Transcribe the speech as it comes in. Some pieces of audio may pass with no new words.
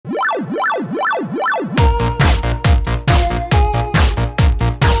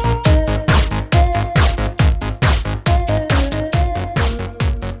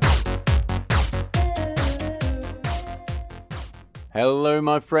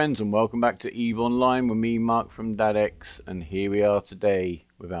my friends, and welcome back to EVE Online with me, Mark from DadX, and here we are today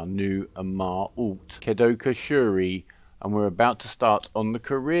with our new Amarr Alpha Kedoka Shuri, and we're about to start on the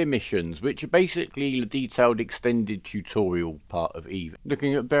career missions, which are basically the detailed extended tutorial part of EVE,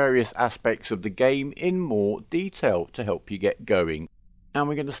 looking at various aspects of the game in more detail to help you get going. And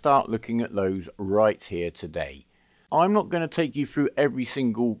we're going to start looking at those right here today. I'm not going to take you through every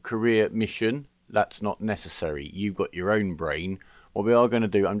single career mission. That's not necessary. You've got your own brain. What we are going to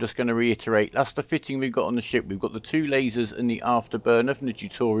do, I'm just going to reiterate, that's the fitting we've got on the ship. We've got the two lasers and the afterburner from the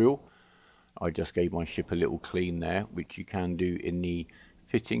tutorial. I just gave my ship a little clean there, which you can do in the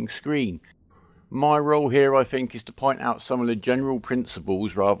fitting screen. My role here, I think, is to point out some of the general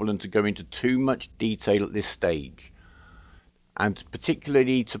principles rather than to go into too much detail at this stage. And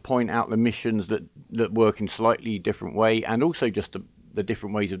particularly to point out the missions that work in slightly different way, and also just the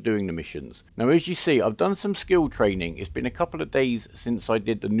different ways of doing the missions. Now, as you see, I've done some skill training. It's been a couple of days since I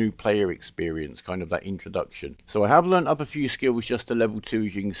did the new player experience, kind of that introduction. So I have learnt up a few skills just to level 2,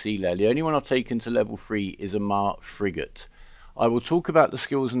 as you can see there. The only one I've taken to level 3 is Amarr Frigate. I will talk about the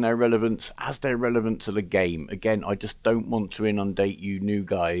skills and their relevance as they're relevant to the game. Again, I just don't want to inundate you new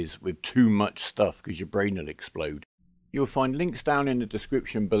guys with too much stuff because your brain will explode. You'll find links down in the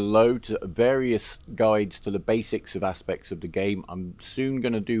description below to various guides to the basics of aspects of the game. I'm soon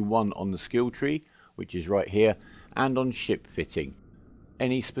going to do one on the skill tree, which is right here, and on ship fitting.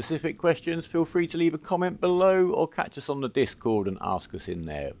 Any specific questions, feel free to leave a comment below or catch us on the Discord and ask us in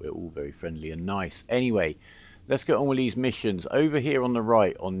there. We're all very friendly and nice. Anyway, let's get on with these missions. Over here on the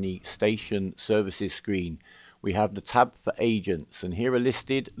right on the station services screen, we have the tab for agents, and here are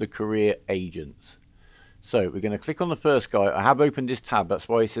listed the career agents. So we're going to click on the first guy. I have opened this tab, that's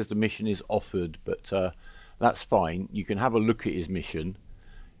why it says the mission is offered, but that's fine. You can have a look at his mission.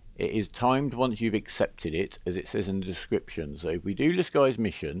 It is timed once you've accepted it, as it says in the description. So if we do this guy's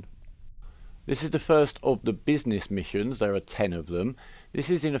mission, this is the first of the business missions. There are 10 of them. This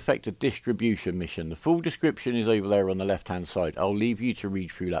is in effect a distribution mission. The full description is over there on the left hand side. I'll leave you to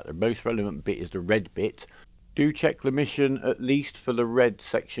read through that. The most relevant bit is the red bit. Do check the mission at least for the red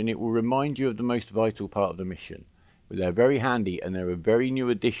section. It will remind you of the most vital part of the mission. But they're very handy and they're a very new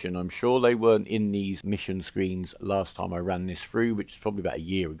addition. I'm sure they weren't in these mission screens last time I ran this through, which is probably about a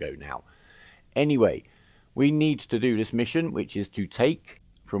year ago now. Anyway, we need to do this mission, which is to take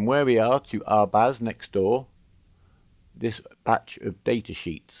from where we are to our base next door this batch of data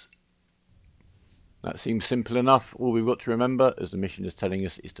sheets. That seems simple enough. All we've got to remember, as the mission is telling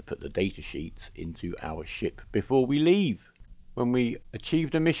us, is to put the data sheets into our ship before we leave. When we achieve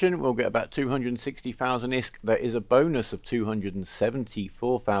the mission, we'll get about 260,000 ISK. There is a bonus of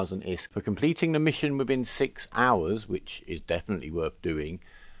 274,000 ISK for completing the mission within 6 hours, which is definitely worth doing.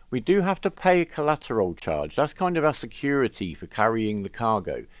 We do have to pay a collateral charge. That's kind of our security for carrying the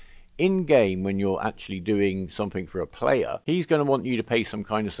cargo. In game, when you're actually doing something for a player, he's going to want you to pay some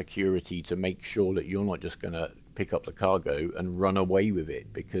kind of security to make sure that you're not just going to pick up the cargo and run away with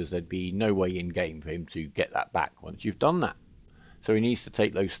it, because there'd be no way in game for him to get that back once you've done that. So he needs to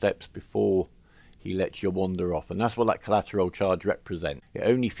take those steps before he lets you wander off, and that's what that collateral charge represents. It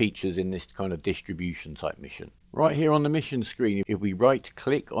only features in this kind of distribution type mission. Right here on the mission screen, if we right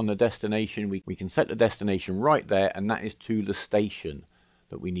click on the destination, we can set the destination right there, and that is to the station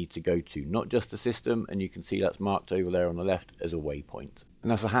that we need to go to, not just the system, and you can see that's marked over there on the left as a waypoint. And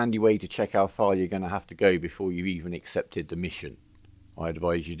that's a handy way to check how far you're going to have to go before you've even accepted the mission. I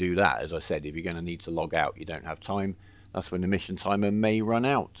advise you do that. As I said, if you're going to need to log out, you don't have time, that's when the mission timer may run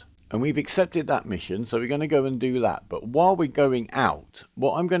out. And we've accepted that mission, so we're going to go and do that. But while we're going out,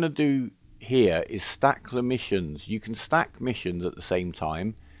 what I'm going to do here is stack the missions. You can stack missions at the same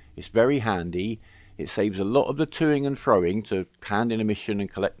time. It's very handy. It saves a lot of the toing and throwing to hand in a mission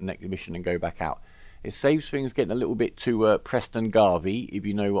and collect the next mission and go back out. It saves things getting a little bit too Preston Garvey, if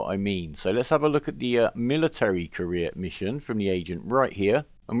you know what I mean. So let's have a look at the military career mission from the agent right here.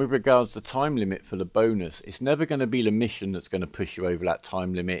 And with regards to time limit for the bonus, it's never going to be the mission that's going to push you over that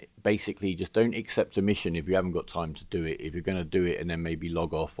time limit. Basically, just don't accept a mission if you haven't got time to do it. If you're going to do it and then maybe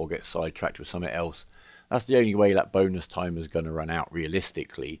log off or get sidetracked with something else, that's the only way that bonus time is going to run out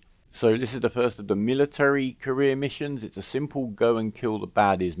realistically. So this is the first of the military career missions. It's a simple go and kill the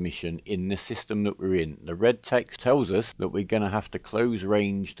baddies mission in the system that we're in. The red text tells us that we're going to have to close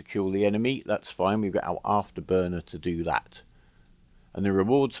range to kill the enemy. That's fine. We've got our afterburner to do that. And the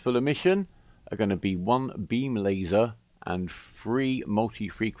rewards for the mission are going to be 1 beam laser and 3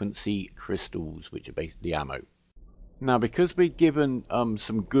 multi-frequency crystals, which are basically ammo. Now, because we're given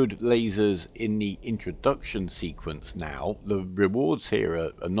some good lasers in the introduction sequence now, the rewards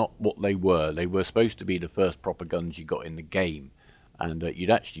here are not what they were. They were supposed to be the first proper guns you got in the game. and you'd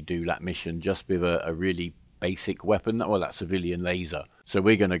actually do that mission just with a really basic weapon, well, that civilian laser. So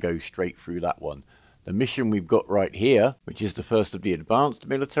we're going to go straight through that one. The mission we've got right here, which is the first of the advanced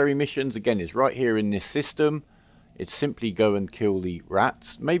military missions, again is right here in this system. It's simply go and kill the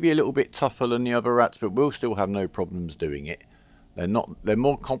rats. Maybe a little bit tougher than the other rats, but we'll still have no problems doing it. They're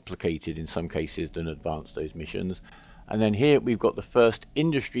more complicated in some cases than advanced, those missions. And then here we've got the first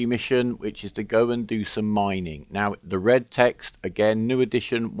industry mission, which is to go and do some mining. Now the red text, again, new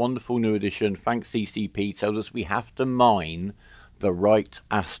edition, wonderful new edition, thanks CCP, tells us we have to mine the right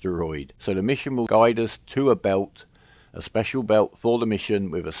asteroid. So the mission will guide us to a belt, a special belt for the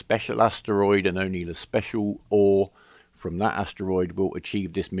mission with a special asteroid, and only the special ore from that asteroid will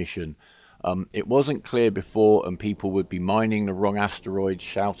achieve this mission. It wasn't clear before, and people would be mining the wrong asteroid,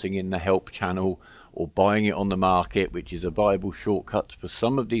 shouting in the help channel, or buying it on the market, which is a viable shortcut for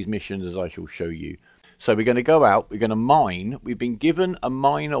some of these missions, as I shall show you. So we're going to go out, we're going to mine. We've been given a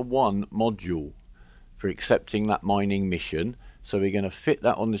Miner 1 module for accepting that mining mission. So we're going to fit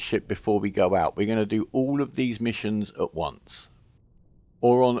that on the ship before we go out. We're going to do all of these missions at once.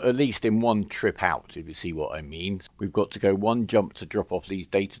 Or on at least in one trip out, if you see what I mean. We've got to go one jump to drop off these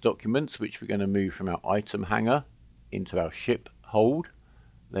data documents, which we're going to move from our item hangar into our ship hold.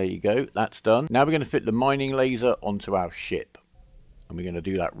 There you go, that's done. Now we're going to fit the mining laser onto our ship. And we're going to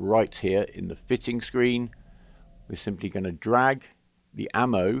do that right here in the fitting screen. We're simply going to drag the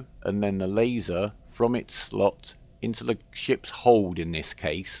ammo and then the laser from its slot into the ship's hold in this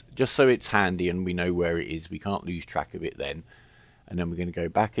case, just so it's handy and we know where it is. We can't lose track of it then. And then we're going to go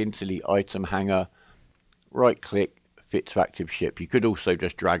back into the item hangar, right click, fit to active ship. You could also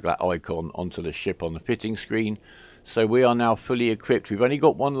just drag that icon onto the ship on the fitting screen. So we are now fully equipped. We've only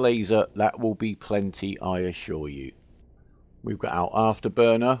got one laser. That will be plenty, I assure you. We've got our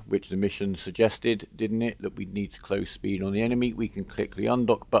afterburner, which the mission suggested, didn't it? That we'd need to close speed on the enemy. We can click the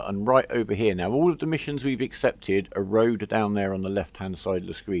undock button right over here. Now, all of the missions we've accepted are rowed down there on the left-hand side of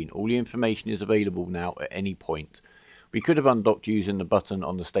the screen. All the information is available now at any point. We could have undocked using the button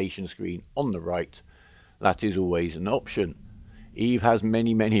on the station screen on the right. That is always an option. Eve has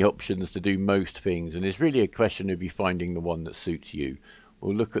many options to do most things, and it's really a question of you finding the one that suits you.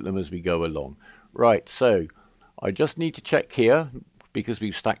 We'll look at them as we go along. Right, so I just need to check here, because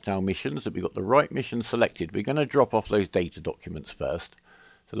we've stacked our missions, that we've got the right mission selected. We're going to drop off those data documents first.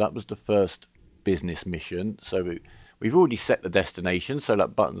 So that was the first business mission. So we've already set the destination, so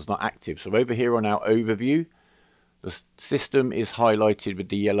that button's not active. So over here on our overview, the system is highlighted with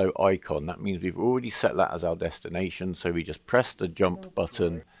the yellow icon. That means we've already set that as our destination. So we just press the jump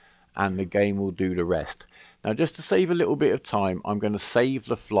button and the game will do the rest. Now, just to save a little bit of time, I'm going to save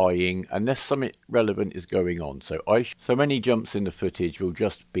the flying unless something relevant is going on. So many jumps in the footage will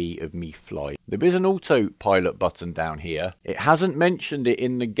just be of me flying. There is an autopilot button down here. It hasn't mentioned it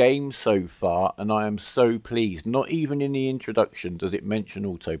in the game so far, and I am so pleased. Not even in the introduction does it mention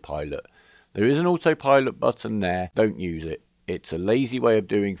autopilot. There is an autopilot button there. Don't use it. It's a lazy way of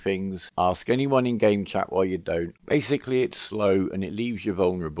doing things. Ask anyone in game chat why you don't. Basically, it's slow and it leaves you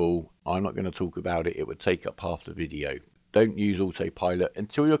vulnerable. I'm not going to talk about it. It would take up half the video. Don't use autopilot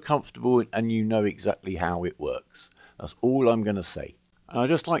until you're comfortable and you know exactly how it works. That's all I'm going to say. And I'd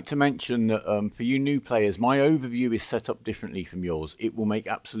just like to mention that for you new players, my overview is set up differently from yours. It will make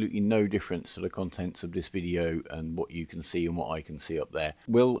absolutely no difference to the contents of this video and what you can see and what I can see up there.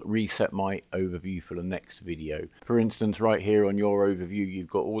 We'll reset my overview for the next video. For instance, right here on your overview, you've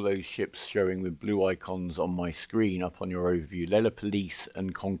got all those ships showing with blue icons on my screen up on your overview. They're the police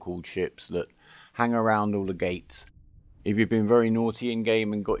and Concord ships that hang around all the gates. If you've been very naughty in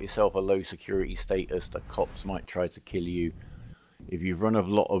game and got yourself a low security status, the cops might try to kill you. If you've run a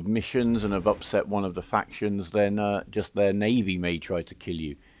lot of missions and have upset one of the factions, then just their navy may try to kill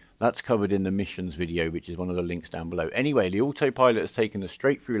you. That's covered in the missions video, which is one of the links down below. Anyway, the autopilot has taken us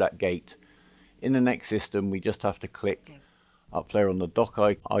straight through that gate. In the next system, we just have to click up there on the dock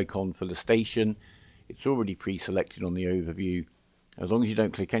icon for the station. It's already pre-selected on the overview. As long as you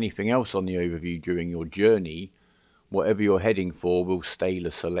don't click anything else on the overview during your journey, whatever you're heading for will stay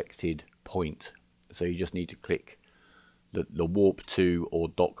the selected point. So you just need to click the warp to or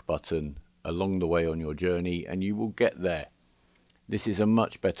dock button along the way on your journey and you will get there. This is a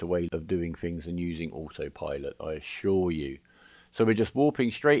much better way of doing things than using autopilot, I assure you. So we're just warping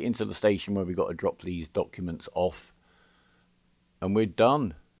straight into the station where we've got to drop these documents off and we're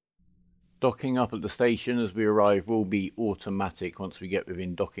done. Docking up at the station as we arrive will be automatic once we get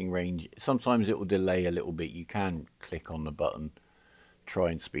within docking range. Sometimes it will delay a little bit. You can click on the button, try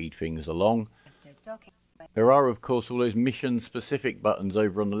and speed things along. There are, of course, all those mission-specific buttons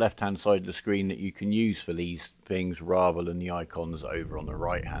over on the left-hand side of the screen that you can use for these things rather than the icons over on the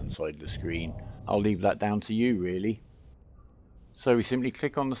right-hand side of the screen. I'll leave that down to you, really. So we simply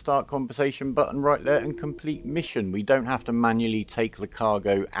click on the Start Conversation button right there and complete mission. We don't have to manually take the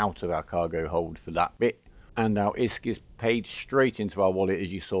cargo out of our cargo hold for that bit. And our ISK is paid straight into our wallet,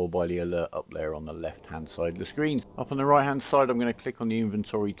 as you saw by the alert up there on the left hand side of the screen. Up on the right hand side, I'm going to click on the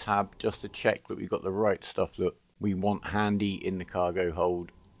inventory tab just to check that we've got the right stuff that we want handy in the cargo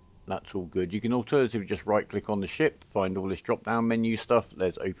hold. That's all good. You can alternatively just right click on the ship, find all this drop down menu stuff.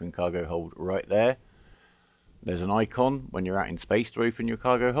 There's open cargo hold right there. There's an icon when you're out in space to open your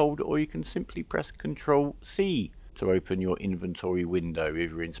cargo hold, or you can simply press Control C to open your inventory window.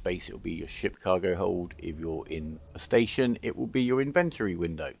 If you're in space, it will be your ship cargo hold. If you're in a station, it will be your inventory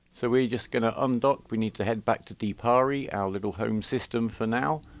window. So we're just going to undock. We need to head back to Deepari, our little home system for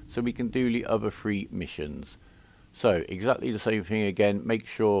now, so we can do the other 3 missions. So exactly the same thing again. Make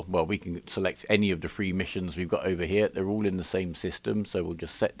sure, well, we can select any of the 3 missions we've got over here. They're all in the same system, so we'll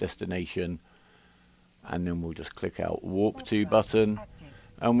just set destination, and then we'll just click out Warp to button,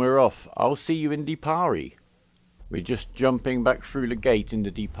 and we're off. I'll see you in Deepari. We're just jumping back through the gate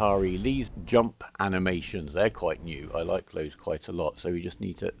into Deepari. These jump animations, they're quite new. I like those quite a lot. So we just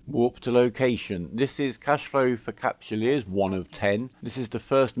need to warp to location. This is Cash Flow for Capsuleers, 1 of 10. This is the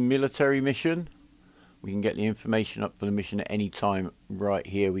first military mission. We can get the information up for the mission at any time. Right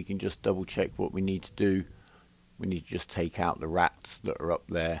here, we can just double check what we need to do. We need to just take out the rats that are up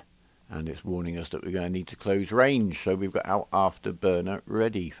there. And it's warning us that we're going to need to close range. So we've got our afterburner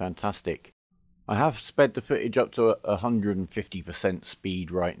ready. Fantastic. I have sped the footage up to 150%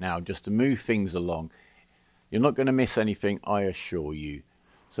 speed right now just to move things along. You're not going to miss anything, I assure you.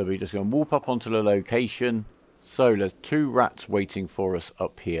 So we're just going to warp up onto the location. So there's 2 rats waiting for us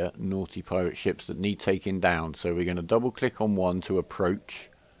up here, naughty pirate ships that need taking down. So we're going to double click on one to approach.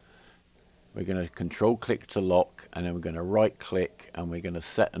 We're going to control click to lock, and then we're going to right click and we're going to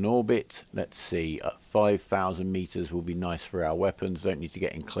set an orbit. Let's see, at 5,000 meters will be nice for our weapons. Don't need to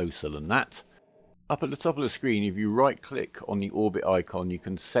get in closer than that. Up at the top of the screen, if you right click on the orbit icon, you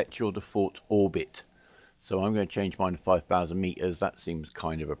can set your default orbit. So I'm going to change mine to 5,000 meters. That seems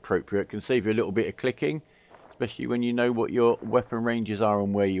kind of appropriate. It can save you a little bit of clicking, especially when you know what your weapon ranges are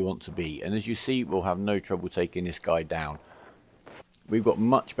and where you want to be. And as you see, we'll have no trouble taking this guy down. We've got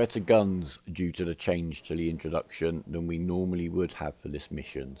much better guns due to the change to the introduction than we normally would have for this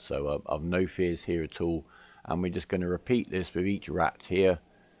mission. So I've no fears here at all. And we're just going to repeat this with each rat here.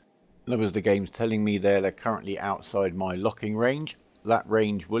 That was the game's telling me there they're currently outside my locking range. That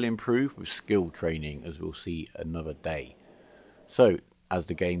range will improve with skill training, as we'll see another day. So, as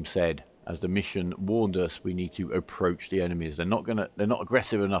the game said, as the mission warned us, we need to approach the enemies. They're not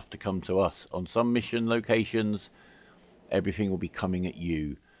aggressive enough to come to us. On some mission locations, everything will be coming at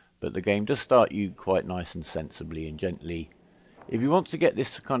you, but the game does start you quite nice and sensibly and gently. If you want to get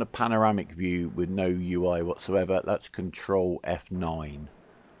this kind of panoramic view with no UI whatsoever, that's Control F9.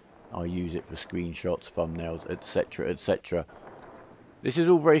 I use it for screenshots, thumbnails, etc, etc. This is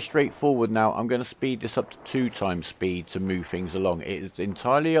all very straightforward now. I'm going to speed this up to 2 times speed to move things along. It's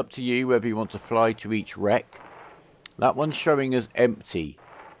entirely up to you whether you want to fly to each wreck. That one's showing as empty,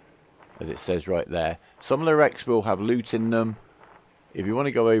 as it says right there. Some of the wrecks will have loot in them. If you want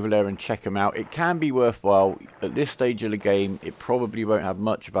to go over there and check them out, it can be worthwhile. At this stage of the game, it probably won't have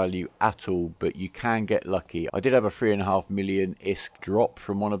much value at all, but you can get lucky. I did have a 3.5 million ISK drop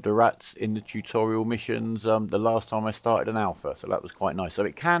from one of the rats in the tutorial missions the last time I started an alpha, so that was quite nice. So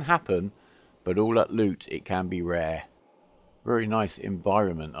it can happen, but all that loot, it can be rare. Very nice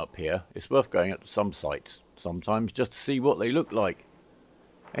environment up here. It's worth going up to some sites sometimes just to see what they look like.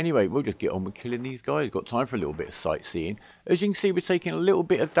 Anyway, we'll just get on with killing these guys. Got time for a little bit of sightseeing. As you can see, we're taking a little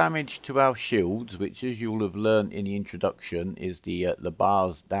bit of damage to our shields, which, as you'll have learned in the introduction, is the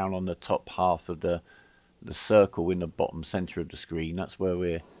bars down on the top half of the circle in the bottom centre of the screen. That's where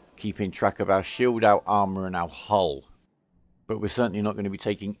we're keeping track of our shield, our armour and our hull. But we're certainly not going to be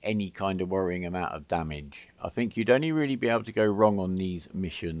taking any kind of worrying amount of damage. I think you'd only really be able to go wrong on these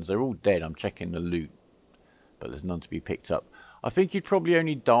missions. They're all dead. I'm checking the loot, but there's none to be picked up. I think you'd probably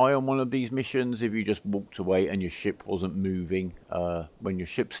only die on one of these missions if you just walked away and your ship wasn't moving. When your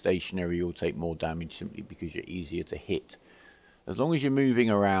ship's stationary, you'll take more damage simply because you're easier to hit. As long as you're moving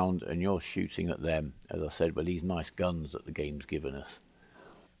around and you're shooting at them, as I said, with these nice guns that the game's given us.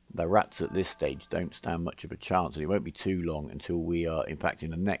 The rats at this stage don't stand much of a chance, and it won't be too long until we are, in fact, in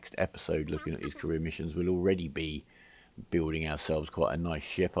the next episode looking at these career missions, we'll already be building ourselves quite a nice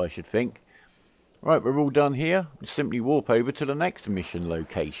ship, I should think. Right, we're all done here. Simply warp over to the next mission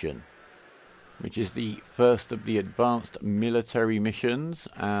location. which is the first of the advanced military missions,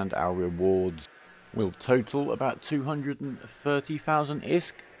 and our rewards will total about 230,000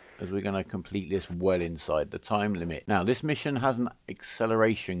 ISK, as we're going to complete this well inside the time limit. Now, this mission has an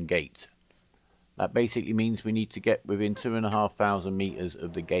acceleration gate. That basically means we need to get within 2,500 meters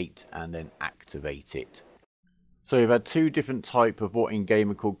of the gate and then activate it. So we've had two different types of what in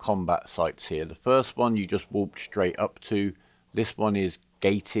game are called combat sites here. The first one you just walked straight up to. This one is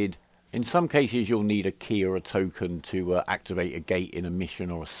gated. In some cases you'll need a key or a token to activate a gate in a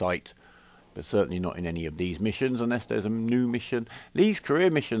mission or a site, but certainly not in any of these missions unless there's a new mission. These career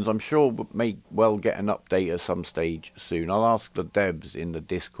missions I'm sure may well get an update at some stage soon. I'll ask the devs in the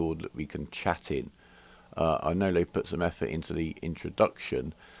Discord that we can chat in. I know they put some effort into the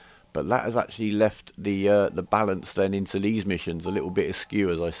introduction, but that has actually left the balance then into these missions a little bit askew,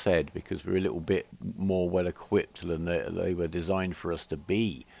 as I said, because we're a little bit more well equipped than they were designed for us to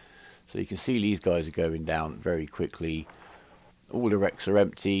be. So you can see these guys are going down very quickly. All the wrecks are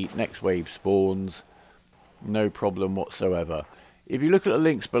empty. Next wave spawns. No problem whatsoever. If you look at the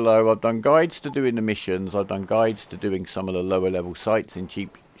links below, I've done guides to doing the missions. I've done guides to doing some of the lower level sites in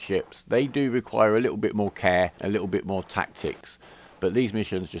cheap ships. They do require a little bit more care, a little bit more tactics. But these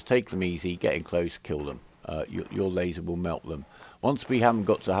missions, just take them easy, get in close, kill them. Your laser will melt them. Once we haven't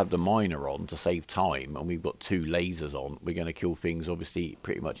got to have the miner on to save time, and we've got two lasers on, we're going to kill things obviously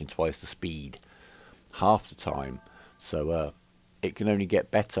pretty much in twice the speed. Half the time. So it can only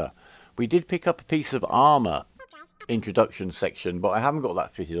get better. We did pick up a piece of armor introduction section, but I haven't got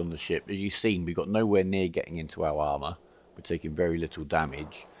that fitted on the ship. As you've seen, we've got nowhere near getting into our armor. We're taking very little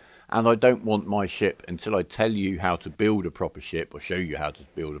damage. And I don't want my ship, until I tell you how to build a proper ship, or show you how to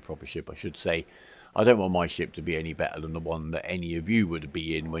build a proper ship, I should say, I don't want my ship to be any better than the one that any of you would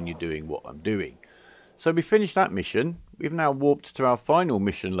be in when you're doing what I'm doing. So we finished that mission. We've now warped to our final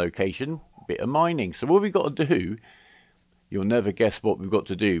mission location, a bit of mining. So what we've got to do, you'll never guess what we've got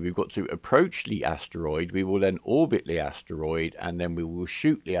to do. We've got to approach the asteroid. We will then orbit the asteroid, and then we will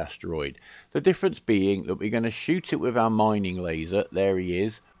shoot the asteroid. The difference being that we're going to shoot it with our mining laser. There he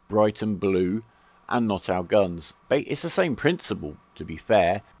is, bright and blue, and not our guns. It's the same principle, to be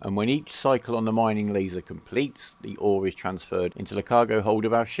fair, and when each cycle on the mining laser completes, the ore is transferred into the cargo hold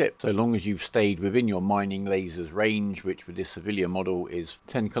of our ship. So long as you've stayed within your mining laser's range, which with this civilian model is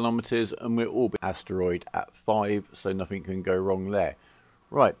 10 kilometers, and we're orbiting asteroid at 5, so nothing can go wrong there.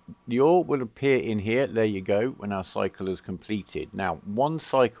 Right, the ore will appear in here, there you go, when our cycle is completed. Now, one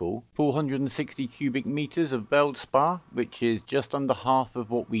cycle, 460 cubic meters of Veldspar, which is just under half of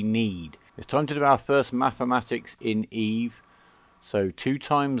what we need. It's time to do our first mathematics in Eve. So 2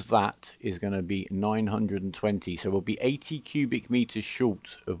 times that is going to be 920. So we'll be 80 cubic meters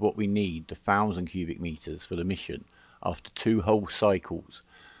short of what we need, the 1,000 cubic meters for the mission, after 2 whole cycles.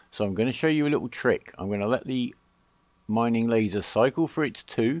 So I'm going to show you a little trick. I'm going to let the mining laser cycle for its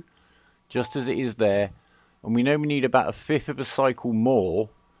 2, just as it is there. And we know we need about 1/5 of a cycle more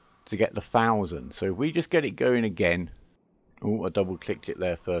to get the 1,000. So if we just get it going again. Oh, I double clicked it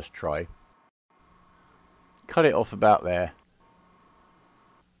there first try. Cut it off about there.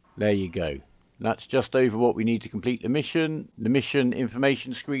 There you go. That's just over what we need to complete the mission. The mission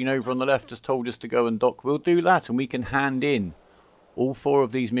information screen over on the left has told us to go and dock. We'll do that, and we can hand in all 4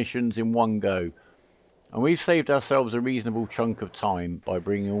 of these missions in one go. And we've saved ourselves a reasonable chunk of time by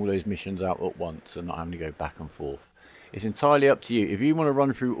bringing all those missions out at once and not having to go back and forth. It's entirely up to you. If you want to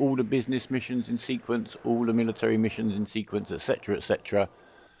run through all the business missions in sequence, all the military missions in sequence, etc., etc.,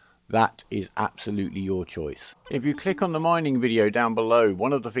 that is absolutely your choice. If you click on the mining video down below,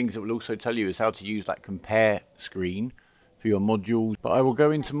 one of the things it will also tell you is how to use that compare screen for your modules. But I will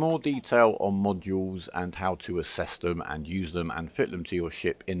go into more detail on modules and how to assess them and use them and fit them to your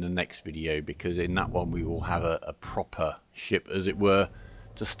ship in the next video, because in that one we will have a proper ship, as it were,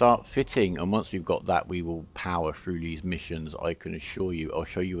 to start fitting. And once we've got that, we will power through these missions. I can assure you, I'll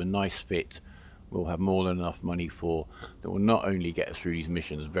show you a nice fit we'll have more than enough money for, that will not only get us through these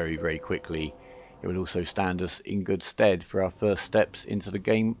missions very, very quickly, it will also stand us in good stead for our first steps into the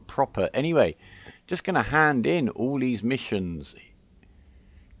game proper. Anyway, just going to hand in all these missions,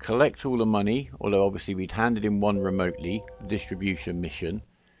 collect all the money, although obviously we'd handed in one remotely, the distribution mission.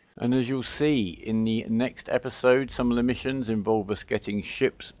 And as you'll see in the next episode, some of the missions involve us getting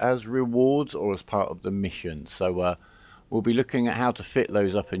ships as rewards or as part of the mission. So we'll be looking at how to fit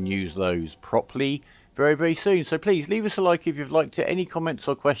those up and use those properly very, very soon. So please leave us a like if you've liked it. Any comments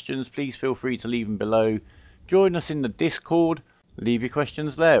or questions, please feel free to leave them below. Join us in the Discord. Leave your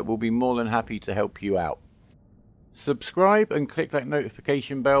questions there. We'll be more than happy to help you out. Subscribe and click that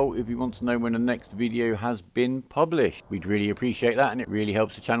notification bell if you want to know when the next video has been published. We'd really appreciate that, and it really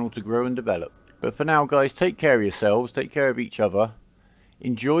helps the channel to grow and develop. But for now, guys, take care of yourselves, take care of each other,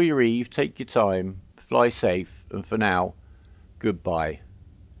 enjoy your eve, take your time, fly safe, and for now, goodbye.